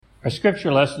Our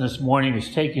scripture lesson this morning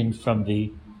is taken from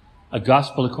the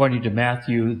Gospel according to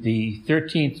Matthew, the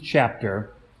 13th chapter,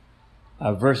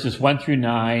 verses 1 through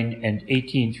 9 and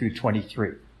 18 through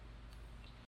 23.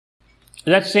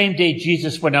 That same day,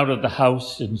 Jesus went out of the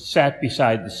house and sat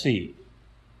beside the sea.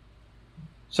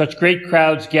 Such great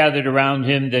crowds gathered around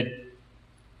him that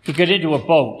he got into a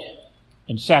boat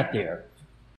and sat there,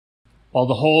 while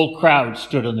the whole crowd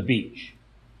stood on the beach.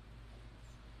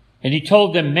 And he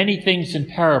told them many things in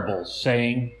parables,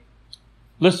 saying,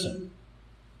 "Listen,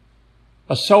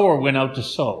 a sower went out to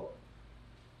sow.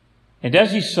 And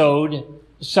as he sowed,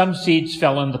 some seeds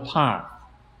fell on the path,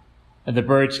 and the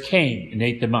birds came and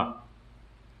ate them up.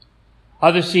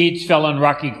 Other seeds fell on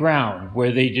rocky ground,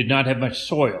 where they did not have much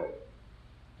soil,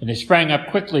 and they sprang up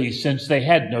quickly, since they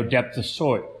had no depth of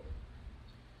soil.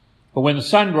 But when the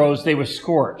sun rose, they were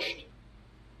scorched,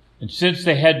 and since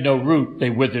they had no root, they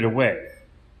withered away.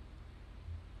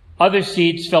 Other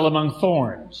seeds fell among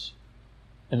thorns,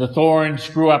 and the thorns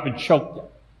grew up and choked them.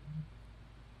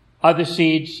 Other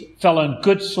seeds fell on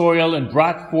good soil and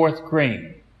brought forth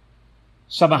grain,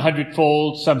 some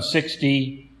 100-fold, some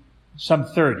 60, some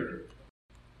 30.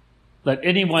 Let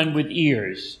anyone with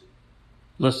ears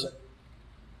listen."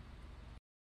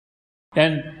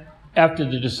 Then, after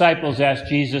the disciples asked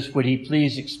Jesus, would he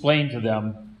please explain to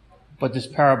them what this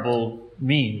parable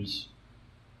means,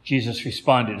 Jesus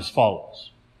responded as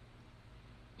follows.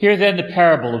 "Hear then the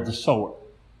parable of the sower.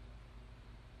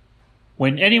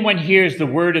 When anyone hears the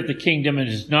word of the kingdom and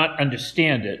does not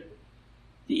understand it,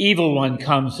 the evil one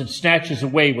comes and snatches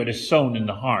away what is sown in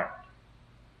the heart.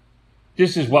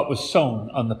 This is what was sown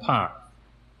on the path.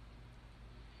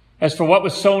 As for what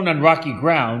was sown on rocky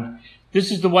ground,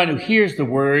 this is the one who hears the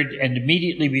word and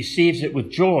immediately receives it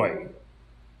with joy.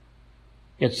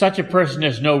 Yet such a person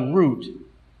has no root,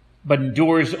 but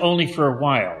endures only for a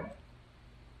while.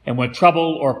 And when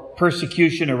trouble or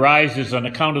persecution arises on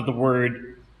account of the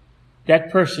word,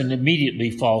 that person immediately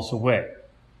falls away.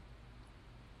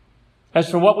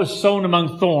 As for what was sown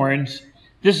among thorns,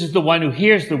 this is the one who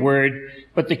hears the word,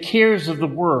 but the cares of the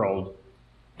world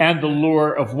and the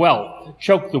lure of wealth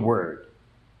choke the word,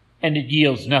 and it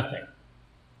yields nothing.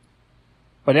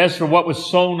 But as for what was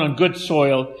sown on good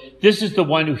soil, this is the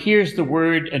one who hears the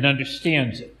word and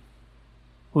understands it,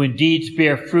 who indeed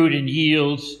bear fruit and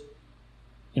yields,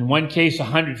 in one case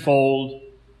 100-fold,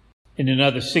 in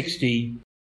another 60,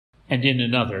 and in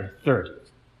another 30.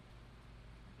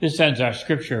 This ends our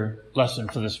scripture lesson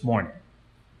for this morning.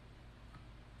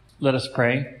 Let us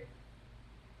pray.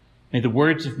 May the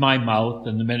words of my mouth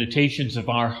and the meditations of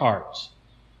our hearts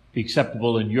be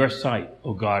acceptable in your sight,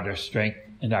 O God, our strength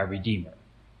and our Redeemer.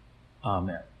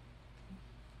 Amen.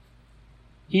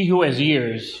 He who has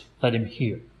ears, let him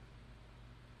hear.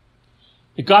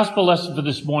 The gospel lesson for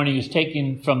this morning is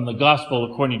taken from the Gospel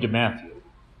according to Matthew.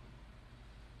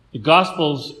 The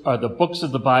Gospels are the books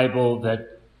of the Bible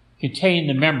that contain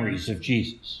the memories of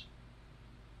Jesus.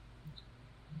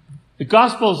 The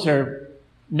Gospels are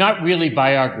not really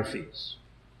biographies.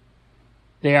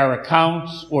 They are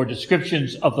accounts or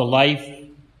descriptions of the life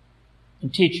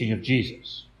and teaching of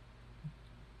Jesus.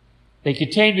 They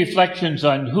contain reflections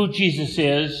on who Jesus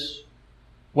is,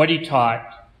 what he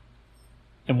taught,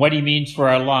 and what he means for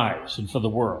our lives and for the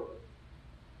world.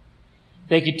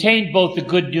 They contain both the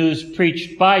good news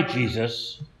preached by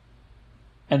Jesus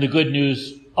and the good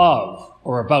news of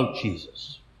or about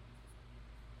Jesus.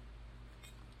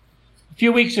 A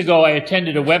few weeks ago, I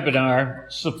attended a webinar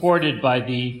supported by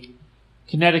the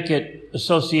Connecticut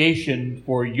Association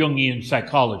for Jungian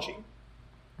Psychology.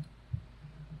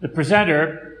 The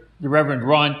presenter, the Reverend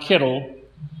Ron Kittle,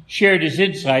 shared his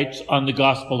insights on the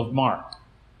Gospel of Mark.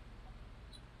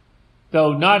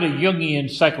 Though not a Jungian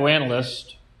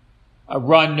psychoanalyst,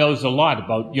 Ron knows a lot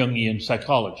about Jungian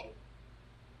psychology.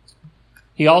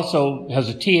 He also has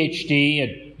a THD,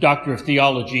 a Doctor of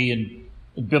Theology in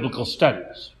Biblical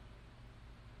Studies.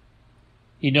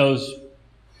 He knows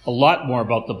a lot more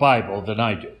about the Bible than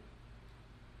I do.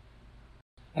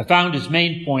 I found his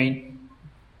main point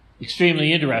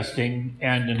extremely interesting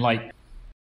and enlightening.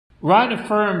 Ron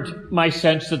affirmed my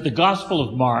sense that the Gospel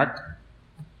of Mark,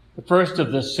 the first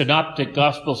of the synoptic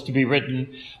Gospels to be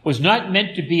written, was not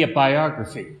meant to be a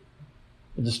biography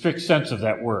in the strict sense of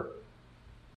that word.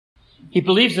 He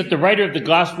believes that the writer of the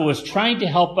Gospel was trying to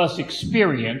help us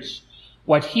experience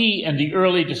what he and the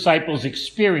early disciples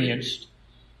experienced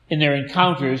in their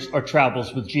encounters or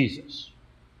travels with Jesus.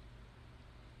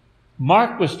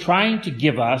 Mark was trying to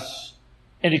give us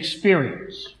an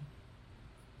experience.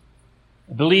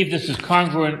 I believe this is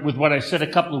congruent with what I said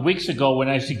a couple of weeks ago when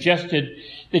I suggested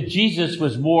that Jesus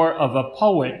was more of a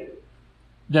poet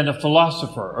than a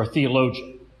philosopher or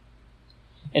theologian.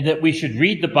 and that we should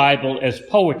read the Bible as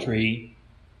poetry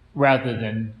rather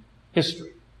than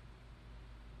history.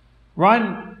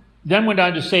 Ron then went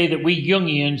on to say that we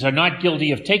Jungians are not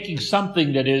guilty of taking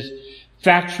something that is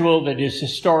factual, that is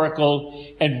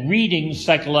historical, and reading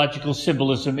psychological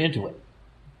symbolism into it.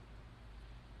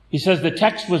 He says the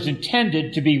text was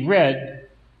intended to be read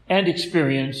and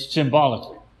experienced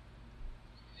symbolically.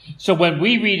 So when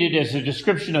we read it as a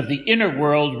description of the inner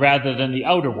world rather than the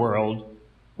outer world,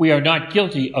 we are not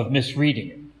guilty of misreading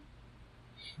it.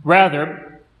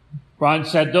 Rather, Ron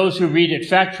said those who read it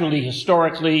factually,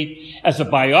 historically, as a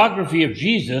biography of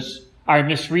Jesus are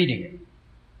misreading it.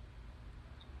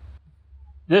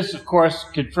 This, of course,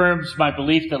 confirms my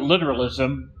belief that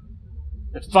literalism,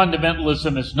 that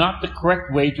fundamentalism is not the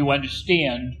correct way to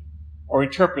understand or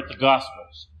interpret the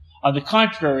Gospels. On the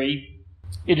contrary,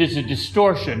 it is a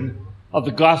distortion of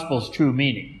the Gospel's true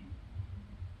meaning.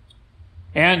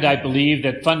 And I believe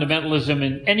that fundamentalism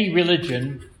in any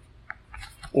religion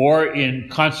or in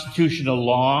constitutional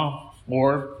law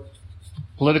or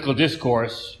political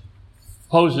discourse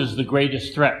poses the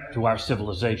greatest threat to our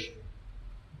civilization.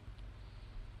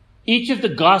 Each of the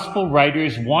gospel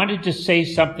writers wanted to say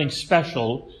something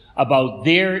special about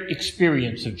their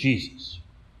experience of Jesus,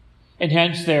 and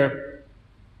hence their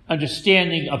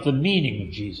understanding of the meaning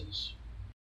of Jesus.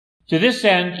 To this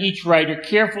end, each writer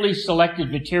carefully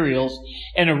selected materials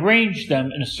and arranged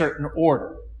them in a certain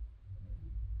order.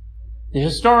 The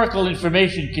historical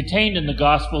information contained in the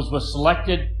Gospels was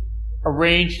selected,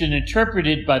 arranged, and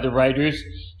interpreted by the writers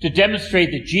to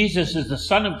demonstrate that Jesus is the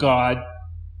Son of God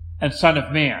and Son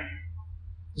of Man,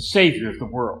 the Savior of the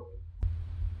world.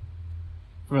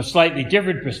 From a slightly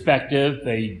different perspective,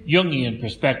 a Jungian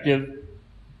perspective,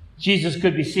 Jesus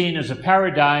could be seen as a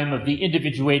paradigm of the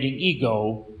individuating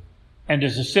ego and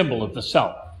as a symbol of the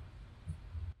self.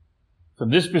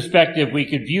 From this perspective, we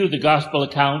could view the gospel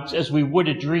accounts as we would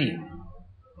a dream,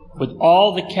 with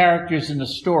all the characters in the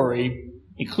story,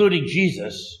 including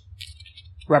Jesus,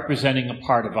 representing a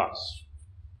part of us.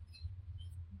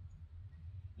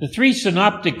 The three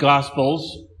synoptic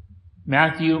gospels,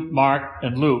 Matthew, Mark,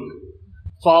 and Luke,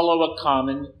 follow a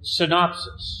common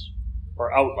synopsis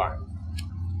or outline.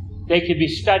 They can be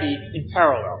studied in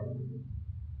parallel.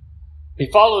 They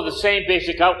follow the same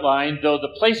basic outline, though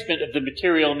the placement of the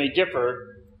material may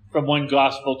differ from one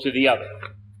gospel to the other.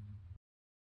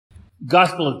 The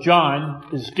Gospel of John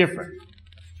is different.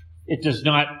 It does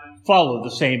not follow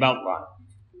the same outline.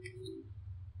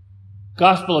 The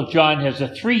Gospel of John has a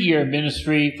 3-year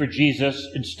ministry for Jesus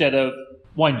instead of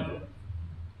 1 year.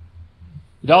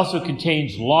 It also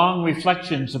contains long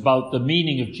reflections about the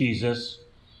meaning of Jesus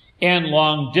and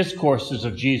long discourses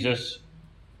of Jesus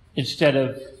instead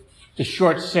of the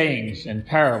short sayings and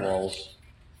parables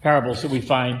that we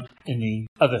find in the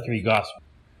other 3 Gospels.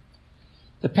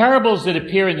 The parables that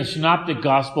appear in the Synoptic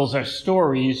Gospels are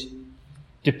stories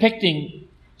depicting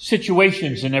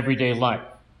situations in everyday life.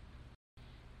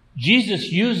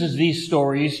 Jesus uses these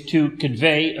stories to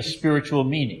convey a spiritual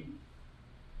meaning.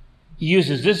 He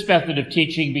uses this method of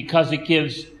teaching because it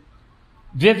gives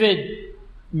vivid,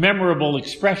 memorable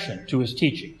expression to his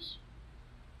teachings.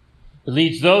 It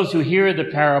leads those who hear the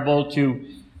parable to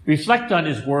reflect on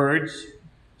his words,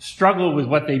 struggle with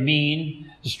what they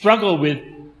mean, struggle with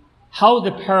how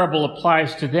the parable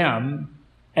applies to them,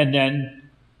 and then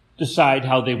decide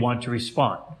how they want to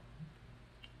respond.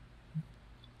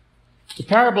 The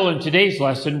parable in today's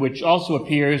lesson, which also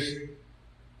appears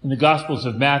in the Gospels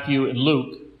of Matthew and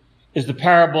Luke, is the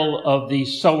parable of the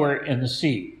sower and the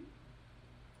seed.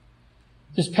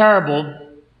 This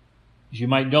parable, as you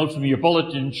might note from your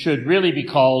bulletin, should really be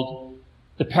called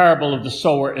the parable of the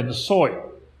sower and the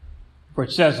soil, for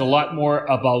it says a lot more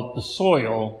about the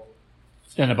soil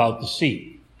than about the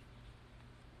seed.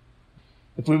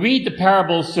 If we read the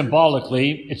parable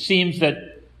symbolically, it seems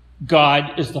that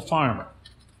God is the farmer.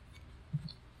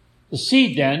 The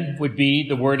seed, then, would be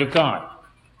the Word of God.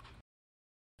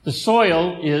 The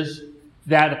soil is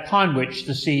that upon which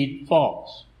the seed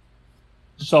falls.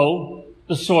 So,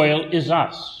 the soil is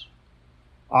us,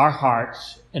 our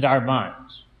hearts and our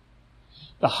minds.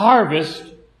 The harvest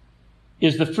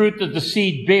is the fruit that the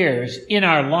seed bears in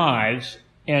our lives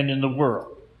and in the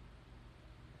world.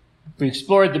 We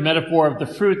explored the metaphor of the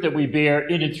fruit that we bear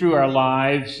in and through our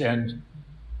lives and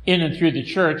in and through the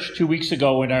church 2 weeks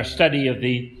ago in our study of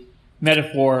the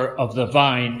metaphor of the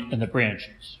vine and the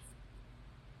branches.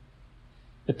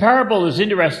 The parable is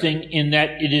interesting in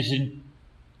that it is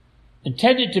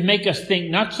intended to make us think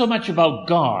not so much about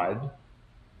God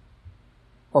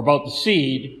or about the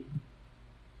seed,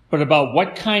 but about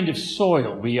what kind of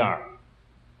soil we are.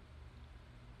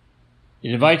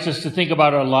 It invites us to think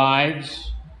about our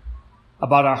lives,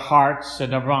 about our hearts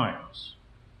and our minds.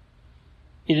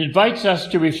 It invites us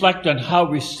to reflect on how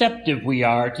receptive we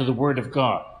are to the Word of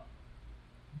God.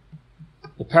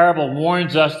 The parable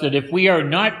warns us that if we are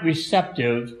not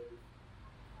receptive,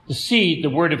 the seed, the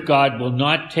Word of God, will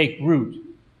not take root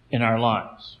in our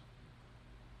lives.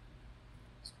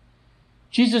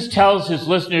 Jesus tells his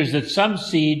listeners that some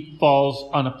seed falls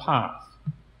on a path.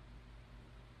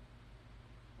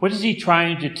 What is he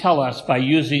trying to tell us by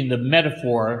using the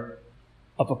metaphor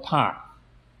of a path?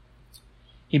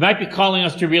 He might be calling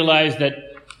us to realize that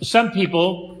some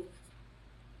people,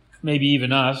 maybe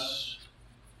even us,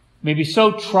 may be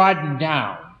so trodden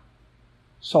down,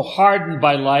 so hardened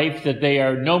by life that they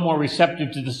are no more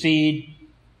receptive to the seed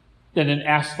than an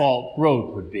asphalt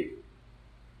road would be.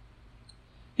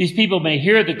 These people may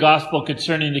hear the gospel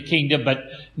concerning the kingdom, but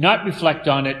not reflect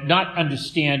on it, not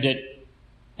understand it,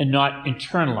 and not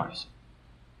internalize it.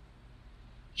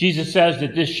 Jesus says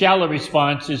that this shallow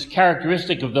response is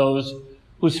characteristic of those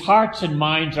whose hearts and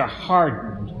minds are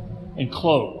hardened and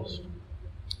closed.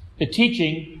 The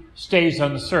teaching stays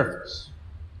on the surface.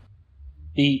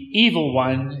 The evil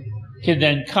one can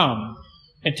then come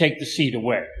and take the seed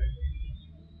away.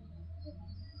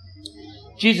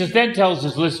 Jesus then tells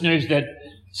his listeners that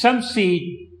some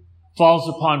seed falls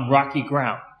upon rocky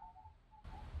ground.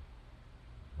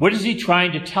 What is he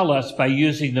trying to tell us by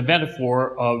using the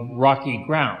metaphor of rocky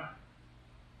ground?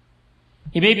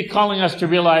 He may be calling us to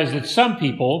realize that some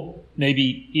people,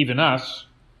 maybe even us,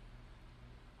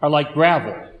 are like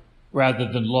gravel rather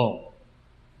than loam.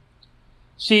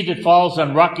 Seed that falls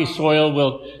on rocky soil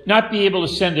will not be able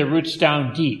to send their roots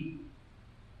down deep.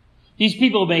 These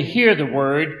people may hear the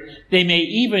word. They may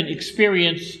even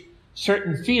experience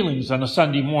certain feelings on a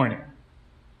Sunday morning.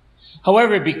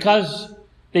 However, because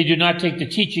they do not take the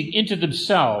teaching into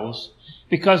themselves,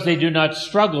 because they do not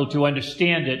struggle to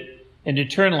understand it and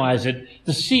internalize it,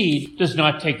 the seed does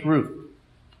not take root.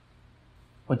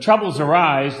 When troubles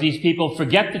arise, these people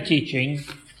forget the teaching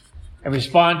and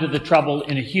respond to the trouble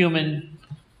in a human,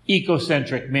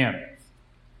 egocentric manner.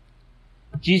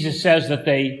 Jesus says that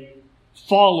they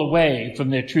fall away from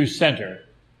their true center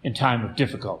in time of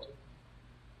difficulty.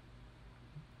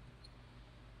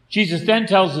 Jesus then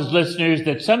tells his listeners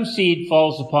that some seed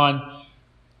falls upon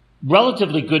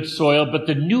relatively good soil, but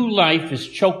the new life is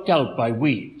choked out by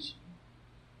weeds.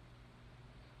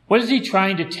 What is he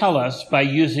trying to tell us by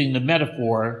using the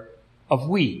metaphor of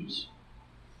weeds?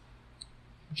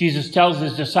 Jesus tells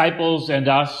his disciples and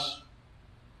us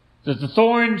that the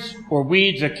thorns or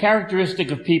weeds are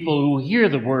characteristic of people who hear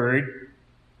the word,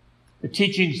 the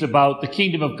teachings about the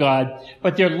kingdom of God,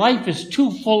 but their life is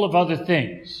too full of other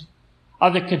things,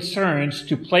 other concerns,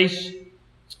 to place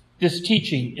this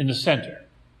teaching in the center.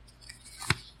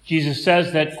 Jesus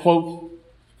says that, quote,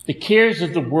 the cares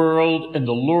of the world and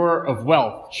the lure of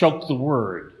wealth choke the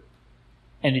word,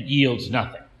 and it yields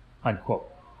nothing, unquote.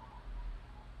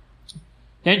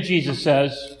 Then Jesus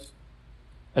says,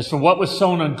 as for what was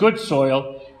sown on good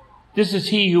soil, this is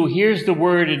he who hears the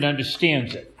word and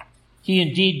understands it. He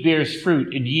indeed bears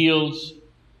fruit and yields,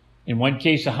 in one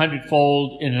case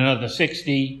 100-fold, in another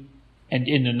 60, and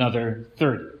in another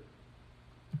 30.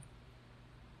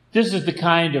 This is the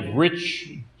kind of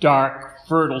rich, dark,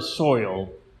 fertile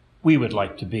soil we would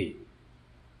like to be.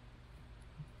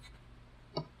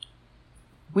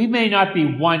 We may not be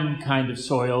one kind of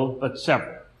soil, but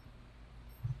several.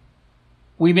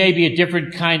 We may be a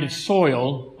different kind of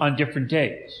soil on different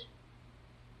days.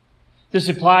 This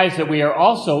implies that we are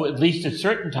also, at least at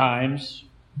certain times,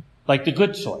 like the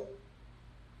good soil.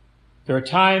 There are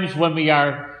times when we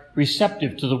are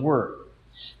receptive to the word.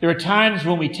 There are times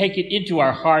when we take it into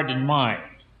our heart and mind,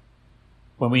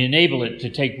 when we enable it to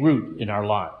take root in our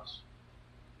lives.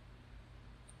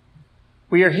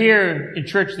 We are here in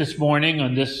church this morning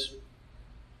on this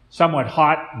somewhat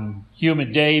hot and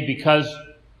humid day because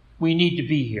we need to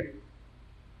be here.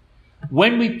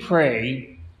 When we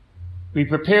pray, we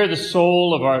prepare the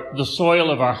soil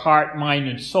of our heart, mind,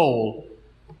 and soul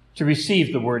to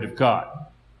receive the word of God.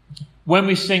 When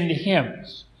we sing the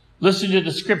hymns, listen to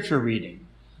the scripture reading,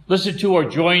 listen to or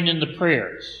join in the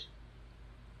prayers,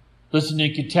 listen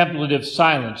in contemplative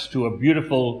silence to a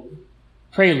beautiful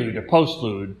prelude or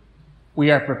postlude,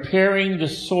 we are preparing the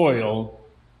soil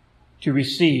to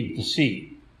receive the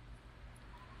seed.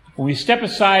 When we step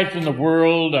aside from the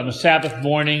world on a Sabbath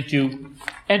morning to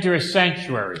enter a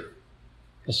sanctuary,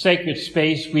 a sacred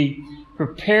space, we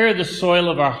prepare the soil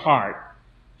of our heart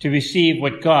to receive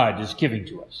what God is giving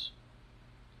to us.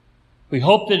 We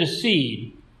hope that a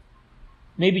seed,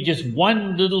 maybe just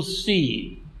one little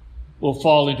seed, will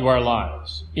fall into our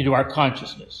lives, into our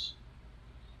consciousness,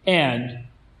 and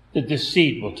that this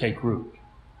seed will take root.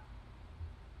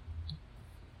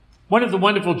 One of the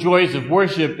wonderful joys of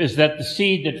worship is that the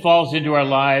seed that falls into our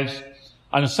lives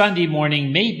on a Sunday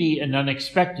morning may be an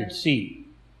unexpected seed.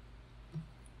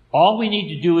 All we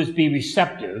need to do is be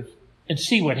receptive and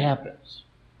see what happens,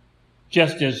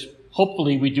 just as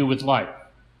hopefully we do with life.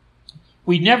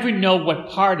 We never know what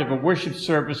part of a worship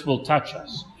service will touch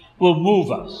us, will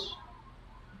move us,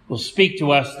 will speak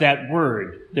to us that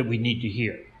word that we need to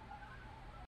hear.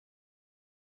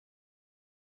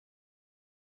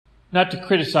 Not to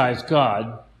criticize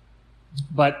God,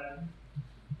 but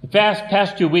the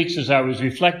past 2 weeks as I was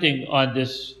reflecting on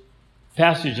this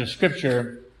passage of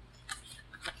Scripture,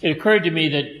 it occurred to me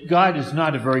that God is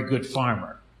not a very good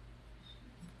farmer.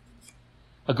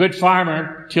 A good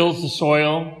farmer tills the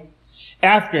soil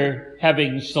after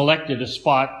having selected a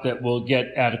spot that will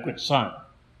get adequate sun.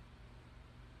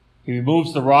 He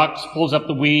removes the rocks, pulls up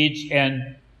the weeds,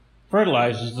 and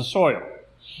fertilizes the soil.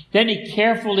 Then he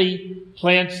carefully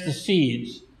plants the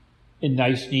seeds in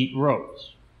nice, neat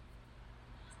rows.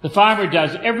 The farmer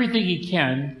does everything he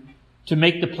can to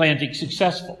make the planting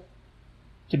successful,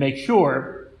 to make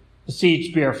sure the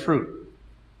seeds bear fruit.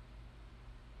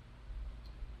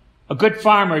 A good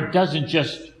farmer doesn't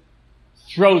just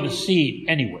throw the seed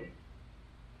anywhere.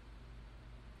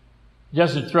 He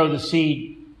doesn't throw the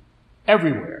seed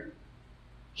everywhere,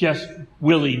 just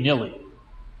willy-nilly.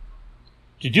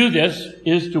 To do this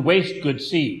is to waste good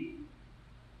seed.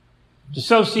 To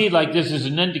sow seed like this is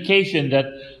an indication that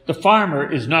the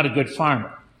farmer is not a good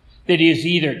farmer, that he is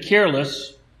either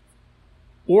careless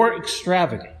or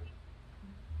extravagant.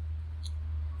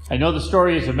 I know the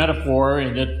story is a metaphor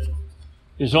and that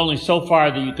there's only so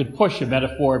far that you could push a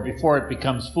metaphor before it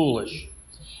becomes foolish.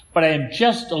 But I am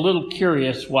just a little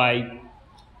curious why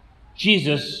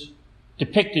Jesus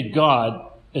depicted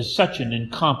God as such an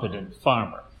incompetent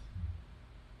farmer.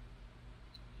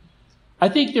 I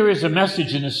think there is a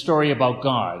message in this story about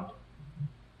God,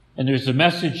 and there's a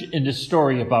message in this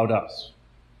story about us.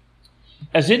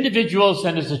 As individuals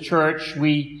and as a church,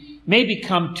 we may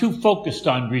become too focused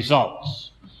on results,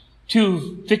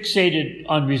 too fixated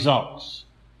on results,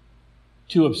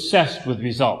 too obsessed with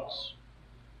results.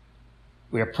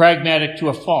 We are pragmatic to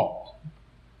a fault.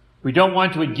 We don't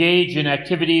want to engage in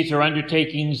activities or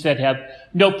undertakings that have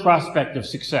no prospect of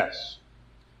success.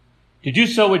 To do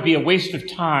so would be a waste of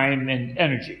time and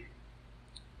energy.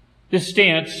 This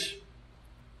stance,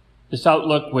 this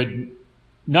outlook would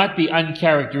not be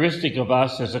uncharacteristic of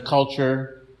us as a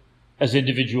culture, as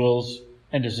individuals,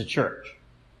 and as a church.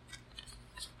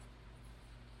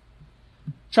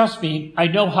 Trust me, I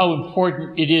know how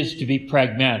important it is to be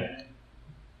pragmatic,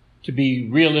 to be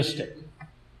realistic,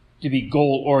 to be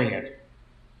goal-oriented.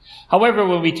 However,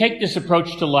 when we take this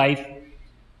approach to life,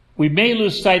 we may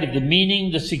lose sight of the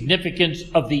meaning, the significance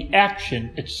of the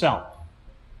action itself.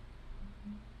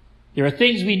 There are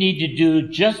things we need to do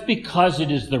just because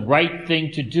it is the right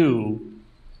thing to do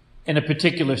in a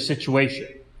particular situation.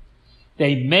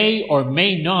 They may or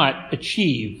may not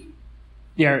achieve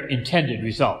their intended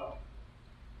result.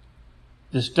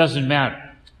 This doesn't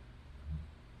matter.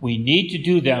 We need to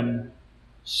do them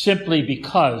simply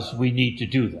because we need to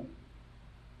do them.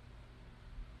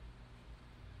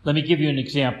 Let me give you an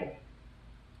example.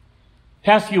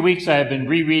 Past few weeks I have been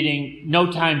rereading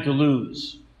No Time to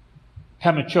Lose,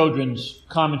 Pema Chodron's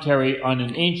commentary on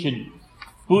an ancient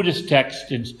Buddhist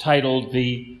text entitled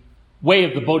The Way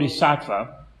of the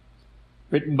Bodhisattva,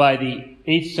 written by the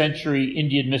 8th century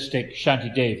Indian mystic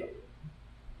Shantideva.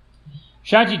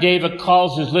 Shantideva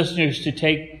calls his listeners to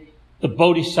take the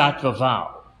Bodhisattva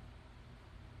vow,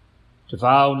 to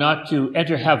vow not to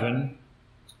enter heaven,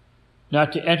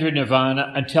 not to enter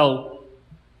nirvana until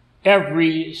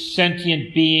every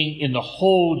sentient being in the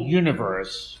whole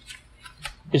universe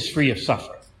is free of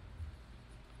suffering.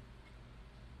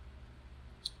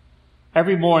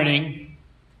 Every morning,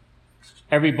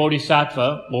 every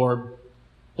bodhisattva or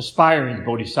aspiring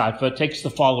bodhisattva takes the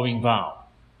following vow.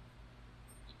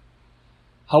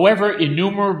 However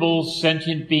innumerable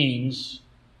sentient beings,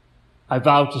 I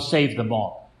vow to save them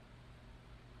all.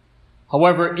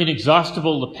 However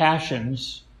inexhaustible the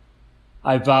passions,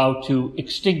 I vow to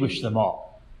extinguish them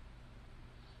all.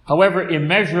 However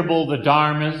immeasurable the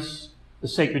dharmas, the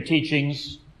sacred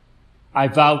teachings, I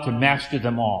vow to master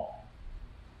them all.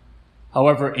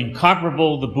 However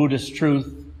incomparable the Buddhist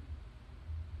truth,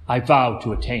 I vow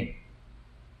to attain it.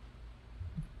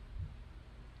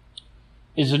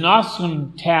 It is an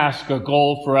awesome task or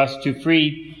goal for us to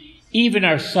free even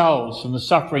ourselves from the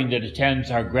suffering that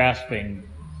attends our grasping,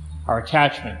 our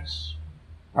attachments,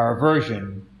 our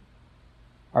aversion,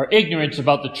 our ignorance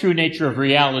about the true nature of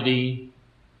reality,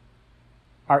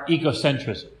 our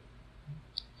egocentrism.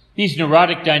 These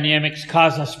neurotic dynamics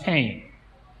cause us pain.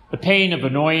 The pain of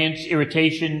annoyance,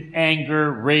 irritation, anger,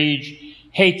 rage,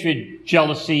 hatred,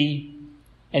 jealousy,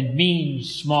 and mean,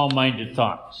 small-minded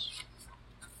thoughts.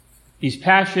 These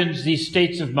passions, these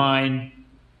states of mind,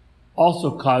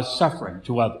 also cause suffering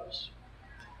to others.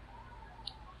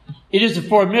 It is a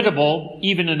formidable,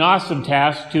 even an awesome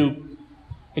task to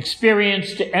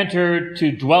experience, to enter,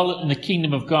 to dwell in the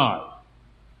kingdom of God,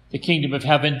 the kingdom of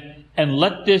heaven, and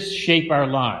let this shape our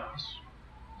lives.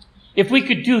 If we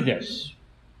could do this,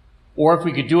 or if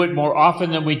we could do it more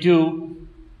often than we do,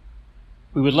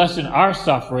 we would lessen our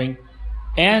suffering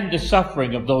and the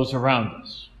suffering of those around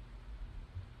us.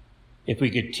 If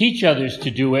we could teach others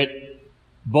to do it,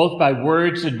 both by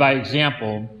words and by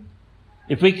example,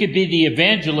 if we could be the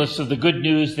evangelists of the good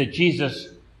news that Jesus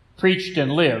preached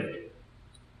and lived,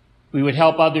 we would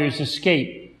help others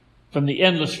escape from the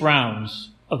endless rounds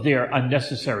of their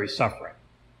unnecessary suffering.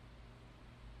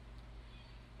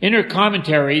 In her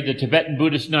commentary, the Tibetan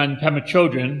Buddhist nun Pema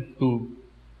Chodron, who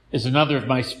is another of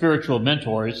my spiritual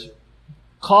mentors,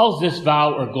 calls this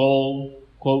vow or goal,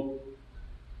 quote,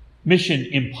 mission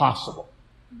impossible,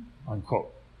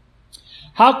 unquote.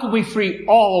 How can we free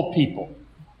all people,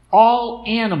 all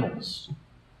animals,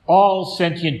 all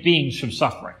sentient beings from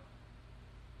suffering?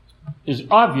 It is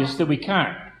obvious that we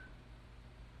can't.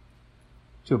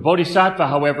 To a bodhisattva,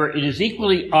 however, it is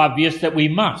equally obvious that we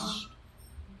must.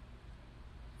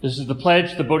 This is the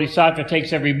pledge the bodhisattva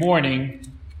takes every morning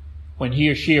when he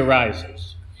or she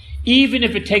arises. Even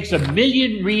if it takes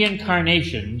 1,000,000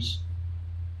 reincarnations,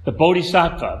 the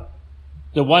bodhisattva,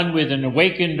 the one with an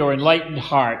awakened or enlightened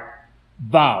heart,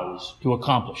 vows to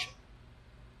accomplish it.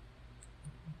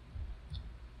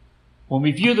 When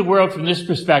we view the world from this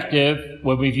perspective,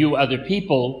 when we view other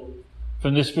people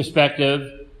from this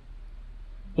perspective,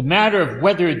 the matter of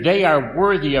whether they are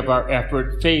worthy of our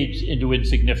effort fades into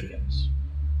insignificance.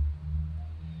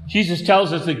 Jesus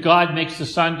tells us that God makes the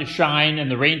sun to shine and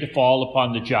the rain to fall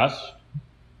upon the just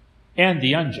and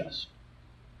the unjust.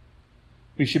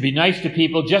 We should be nice to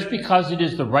people just because it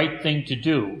is the right thing to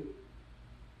do,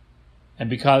 and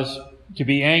because to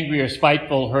be angry or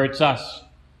spiteful hurts us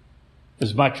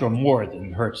as much or more than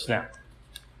it hurts them.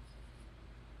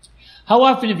 How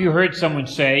often have you heard someone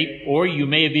say, or you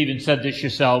may have even said this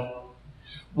yourself,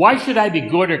 why should I be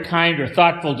good or kind or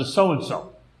thoughtful to so-and-so?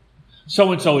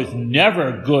 So-and-so is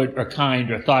never good or kind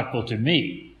or thoughtful to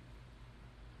me.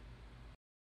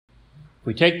 If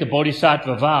we take the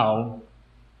bodhisattva vow,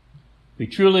 we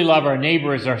truly love our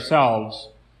neighbor as ourselves.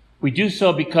 We do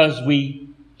so because we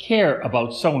care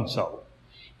about so-and-so,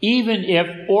 even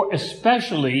if, or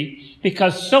especially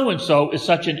because so-and-so is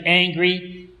such an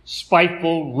angry,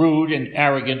 spiteful, rude, and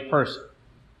arrogant person.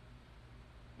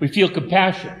 We feel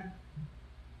compassion.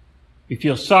 We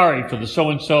feel sorry for the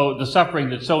suffering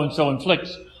that so-and-so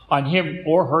inflicts on him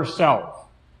or herself,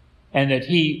 and that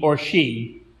he or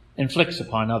she inflicts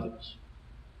upon others.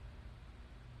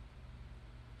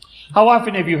 How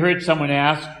often have you heard someone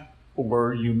ask,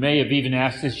 or you may have even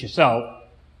asked this yourself,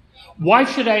 why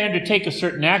should I undertake a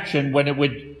certain action when it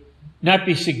would not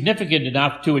be significant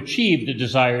enough to achieve the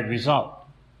desired result?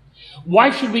 Why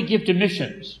should we give to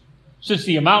missions, since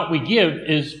the amount we give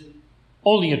is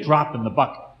only a drop in the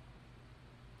bucket?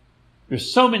 There's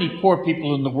so many poor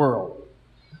people in the world.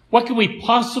 What can we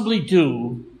possibly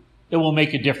do that will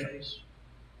make a difference?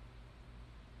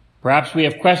 Perhaps we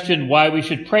have questioned why we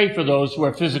should pray for those who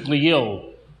are physically ill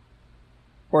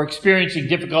or experiencing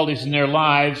difficulties in their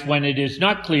lives when it is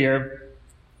not clear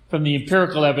from the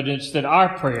empirical evidence that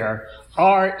our prayer,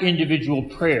 our individual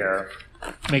prayer,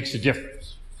 makes a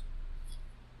difference.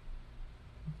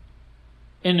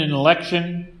 In an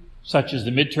election, such as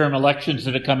the midterm elections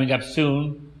that are coming up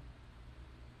soon,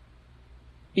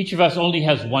 each of us only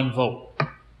has one vote.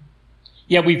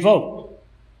 Yet we vote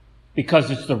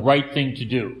because it's the right thing to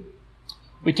do.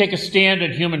 We take a stand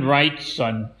on human rights,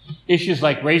 on issues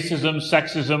like racism,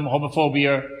 sexism,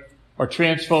 homophobia, or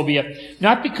transphobia,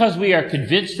 not because we are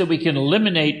convinced that we can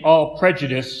eliminate all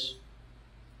prejudice,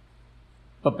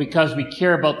 but because we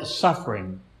care about the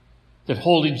suffering that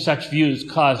holding such views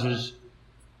causes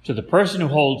to the person who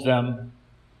holds them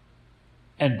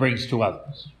and brings to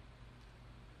others.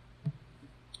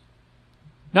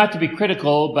 Not to be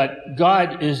critical, but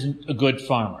God isn't a good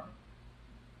farmer.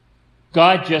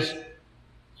 God just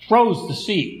throws the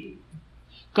seed.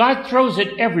 God throws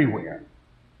it everywhere.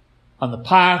 On the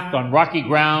path, on rocky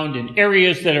ground, in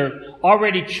areas that are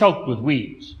already choked with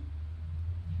weeds.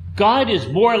 God is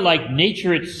more like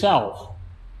nature itself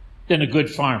than a good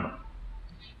farmer.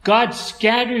 God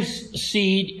scatters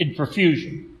seed in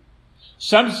profusion.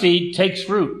 Some seed takes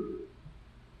root,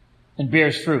 and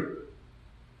bears fruit.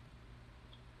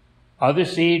 Other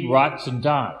seed rots and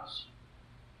dies.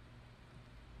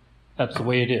 That's the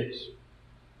way it is.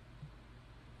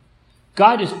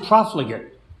 God is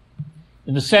profligate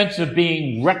in the sense of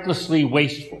being recklessly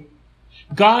wasteful.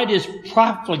 God is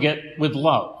profligate with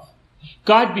love.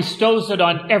 God bestows it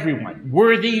on everyone,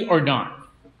 worthy or not.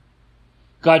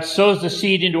 God sows the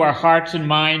seed into our hearts and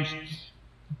minds,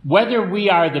 whether we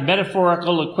are the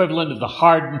metaphorical equivalent of the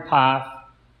hardened path,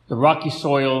 the rocky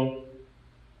soil,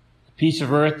 the piece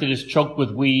of earth that is choked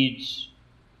with weeds,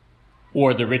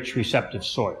 or the rich receptive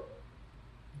soil.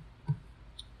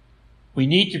 We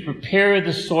need to prepare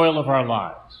the soil of our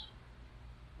lives.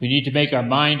 We need to make our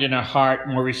mind and our heart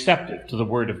more receptive to the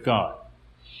Word of God.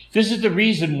 This is the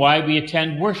reason why we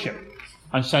attend worship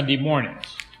on Sunday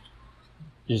mornings.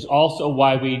 It is also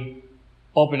why we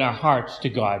open our hearts to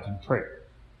God in prayer.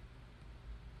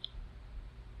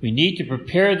 We need to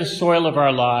prepare the soil of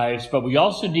our lives, but we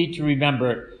also need to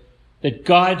remember that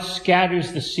God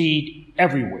scatters the seed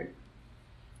everywhere.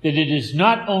 That it is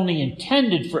not only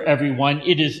intended for everyone,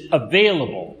 it is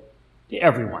available to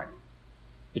everyone.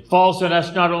 It falls on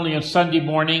us not only on Sunday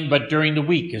morning, but during the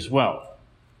week as well.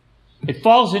 It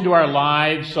falls into our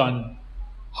lives on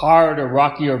hard or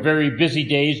rocky or very busy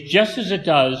days, just as it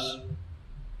does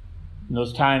in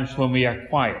those times when we are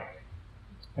quiet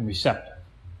and receptive.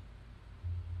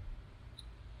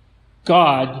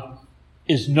 God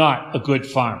is not a good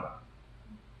farmer.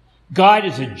 God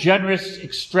is a generous,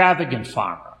 extravagant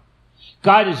farmer.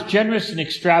 God is generous and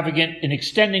extravagant in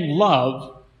extending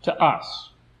love to us.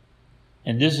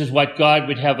 And this is what God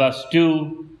would have us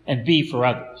do and be for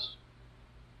others.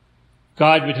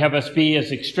 God would have us be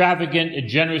as extravagant and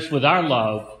generous with our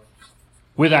love,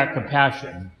 with our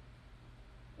compassion,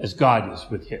 as God is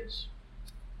with his.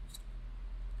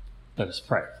 Let us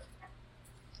pray.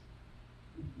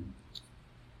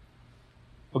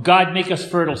 Oh God, make us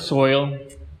fertile soil.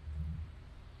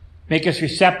 Make us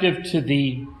receptive to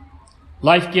the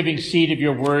life-giving seed of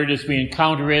your word as we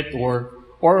encounter it or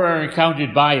are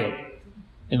encountered by it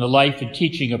in the life and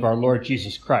teaching of our Lord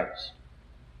Jesus Christ.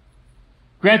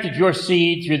 Grant that your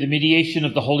seed, through the mediation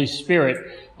of the Holy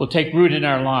Spirit, will take root in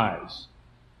our lives,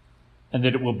 and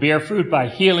that it will bear fruit by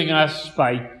healing us,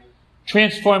 by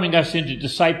transforming us into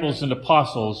disciples and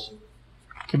apostles,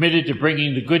 committed to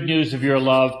bringing the good news of your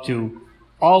love to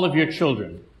all of your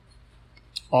children,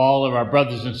 all of our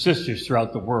brothers and sisters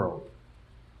throughout the world,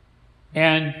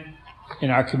 and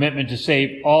in our commitment to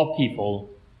save all people,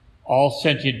 all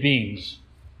sentient beings,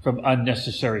 from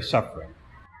unnecessary suffering.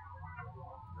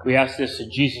 We ask this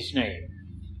in Jesus' name.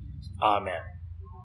 Amen.